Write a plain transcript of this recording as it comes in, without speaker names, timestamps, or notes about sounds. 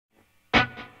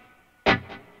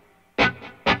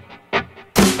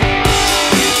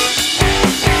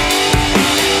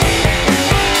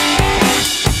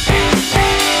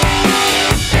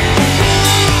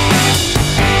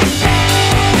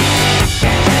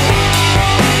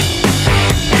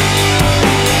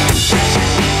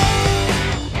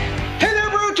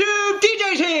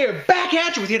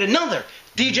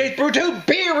DJs BrewTube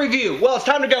beer review. Well, it's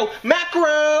time to go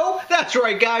macro. That's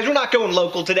right, guys. We're not going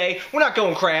local today. We're not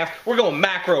going craft. We're going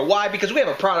macro. Why? Because we have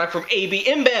a product from AB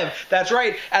InBev. That's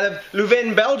right, out of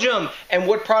Leuven, Belgium. And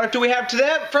what product do we have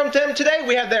from them today?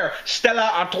 We have their Stella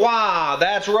Artois.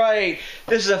 That's right.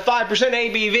 This is a 5%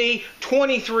 ABV,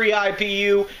 23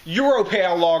 IPU, Euro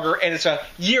Pale Lager, and it's a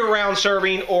year-round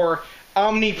serving or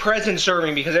omnipresent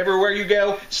serving because everywhere you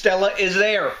go, Stella is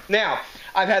there. Now,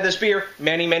 I've had this beer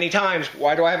many, many times.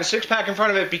 Why do I have a six-pack in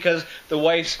front of it? Because the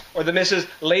wife's or the missus'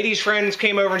 ladies' friends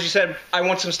came over and she said, I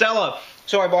want some Stella.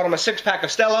 So I bought them a six-pack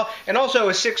of Stella and also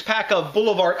a six-pack of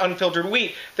Boulevard unfiltered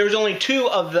wheat. There's only 2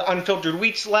 of the unfiltered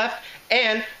wheats left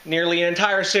and nearly an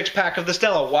entire six-pack of the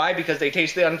Stella. Why? Because they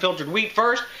tasted the unfiltered wheat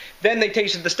first, then they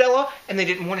tasted the Stella, and they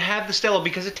didn't want to have the Stella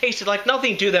because it tasted like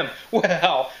nothing to them.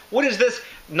 Well, what is this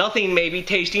nothing maybe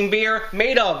tasting beer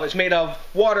made of? It's made of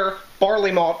water,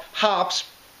 barley malt, hops,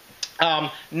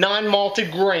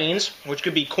 non-malted grains, which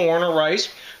could be corn or rice.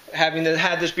 Having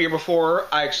had this beer before,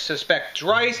 I suspect it's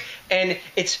rice, and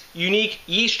it's unique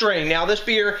yeast strain. Now, this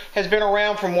beer has been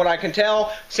around, from what I can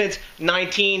tell, since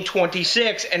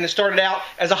 1926, and it started out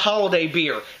as a holiday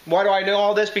beer. Why do I know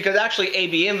all this? Because actually,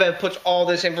 AB InBev puts all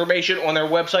this information on their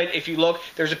website. If you look,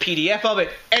 there's a PDF of it.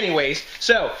 Anyways,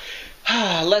 so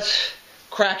let's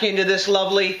crack into this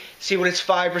lovely, see what its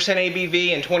 5%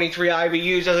 ABV and 23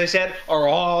 IBUs, as I said, are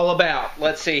all about.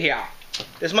 Let's see here.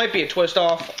 This might be a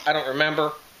twist-off. I don't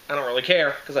remember. I don't really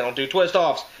care because I don't do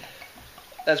twist-offs.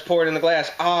 Let's pour it in the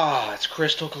glass. Ah, it's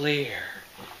crystal clear.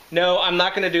 No, I'm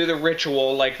not going to do the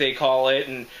ritual, like they call it,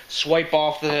 and swipe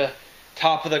off the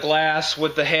top of the glass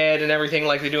with the head and everything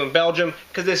like they do in Belgium,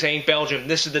 because this ain't Belgium.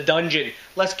 This is the dungeon.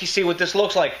 Let's see what this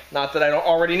looks like. Not that I don't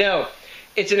already know.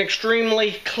 It's an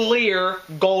extremely clear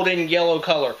golden yellow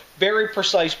color. Very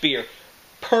precise beer.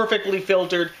 Perfectly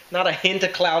filtered. Not a hint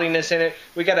of cloudiness in it.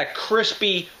 We got a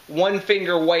crispy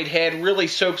one-finger white head. Really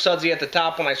soap sudsy at the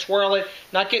top when I swirl it.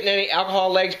 Not getting any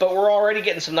alcohol legs, but we're already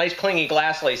getting some nice clingy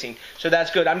glass lacing. So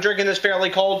that's good. I'm drinking this fairly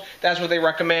cold. That's what they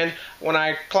recommend. When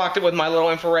I clocked it with my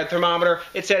little infrared thermometer,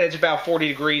 it said it's about 40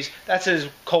 degrees. That's as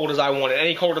cold as I want it.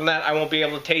 Any colder than that, I won't be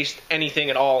able to taste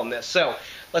anything at all in this. So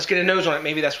let's get a nose on it.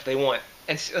 Maybe that's what they want.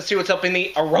 And let's see what's up in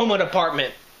the aroma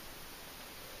department.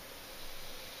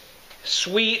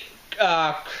 Sweet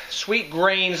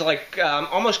grains, like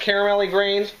almost caramelly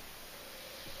grains.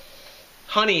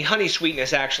 Honey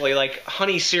sweetness, actually, like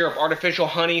honey syrup, artificial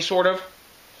honey, sort of.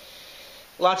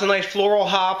 Lots of nice floral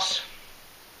hops.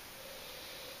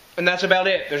 And that's about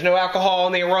it. There's no alcohol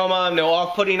in the aroma, no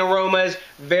off-putting aromas.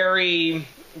 Very,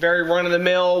 very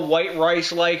run-of-the-mill, white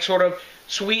rice-like sort of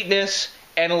sweetness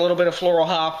and a little bit of floral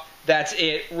hop. That's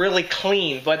it. Really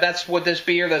clean, but that's what this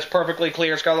beer that's perfectly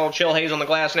clear, it's got a little chill haze on the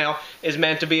glass now, is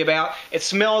meant to be about. It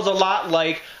smells a lot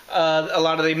like a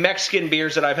lot of the Mexican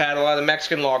beers that I've had, a lot of the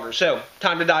Mexican lagers. So,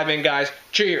 time to dive in, guys.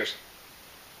 Cheers.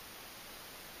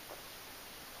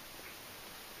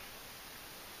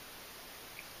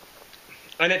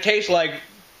 And it tastes like,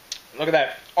 look at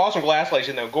that, awesome glass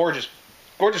lacing though, gorgeous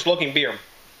looking beer.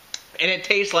 And it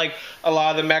tastes like a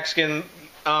lot of the Mexican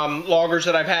lagers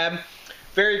that I've had.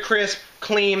 Very crisp,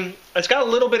 clean. It's got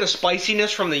a little bit of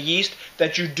spiciness from the yeast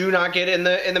that you do not get in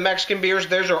the Mexican beers.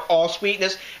 Theirs are all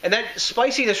sweetness, and that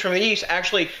spiciness from the yeast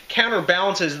actually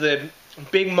counterbalances the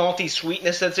big malty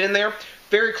sweetness that's in there.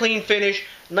 Very clean finish,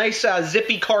 nice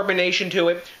zippy carbonation to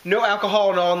it. No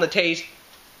alcohol at all in the taste,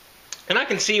 and I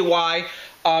can see why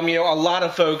a lot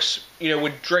of folks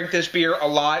would drink this beer a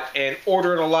lot and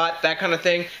order it a lot, that kind of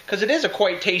thing, because it is a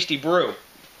quite tasty brew.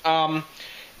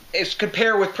 It's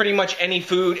compare with pretty much any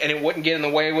food, and it wouldn't get in the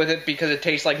way with it because it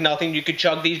tastes like nothing. You could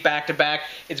chug these back to back.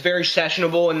 It's very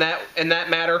sessionable in that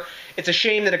matter. It's a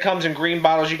shame that it comes in green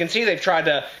bottles. You can see they've tried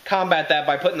to combat that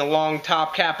by putting the long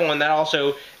top cap on. That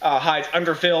also hides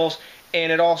underfills,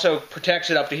 and it also protects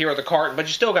it up to here at the carton, but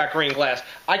you still got green glass.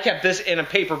 I kept this in a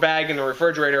paper bag in the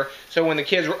refrigerator, so when the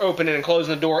kids were opening and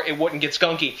closing the door, it wouldn't get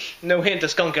skunky. No hint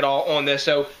of skunk at all on this,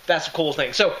 so that's a cool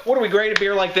thing. So what do we grade a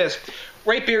beer like this?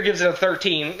 Rate Beer gives it a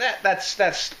 13. That's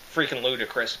freaking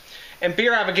ludicrous. And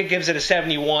Beer Advocate gives it a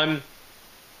 71,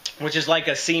 which is like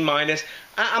a C-.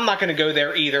 I'm not going to go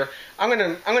there either. I'm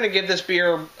going to give this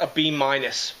beer a B-,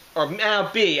 or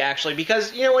B actually,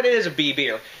 because you know what, it is a B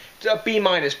beer. It's a B-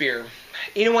 beer.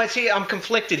 You know what? See, I'm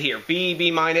conflicted here. B-.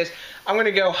 I'm going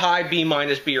to go high B-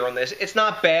 beer on this. It's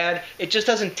not bad. It just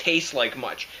doesn't taste like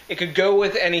much. It could go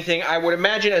with anything. I would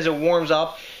imagine as it warms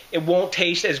up, it won't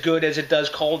taste as good as it does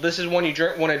cold. This is one you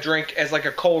want to drink as like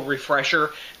a cold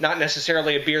refresher, not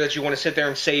necessarily a beer that you want to sit there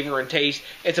and savor and taste.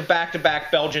 It's a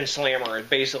back-to-back Belgian slammer. It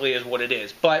basically is what it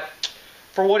is. But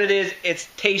For what it is, it's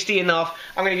tasty enough.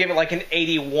 I'm going to give it like an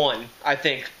 81, I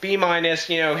think. B-, you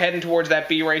know, heading towards that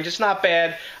B range. It's not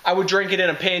bad. I would drink it in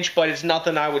a pinch, but it's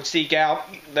nothing I would seek out,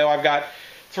 though I've got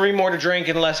 3 more to drink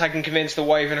unless I can convince the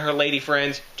wife and her lady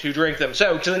friends to drink them.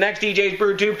 So, to the next DJs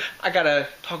BrewTube, I gotta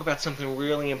talk about something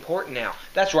really important now.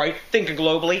 That's right, thinking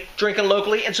globally, drinking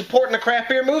locally, and supporting the craft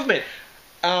beer movement.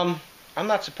 I'm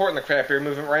not supporting the craft beer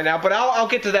movement right now, but I'll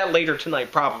get to that later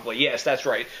tonight, probably. Yes, that's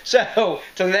right. So,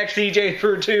 to the next DJs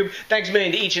BrewTube, thanks a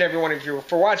million to each and every one of you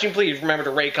for watching. Please remember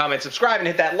to rate, comment, subscribe, and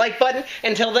hit that like button.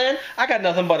 Until then, I got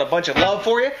nothing but a bunch of love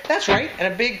for you. That's right,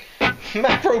 and a big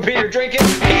macro beer drinking.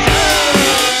 Peace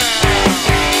out!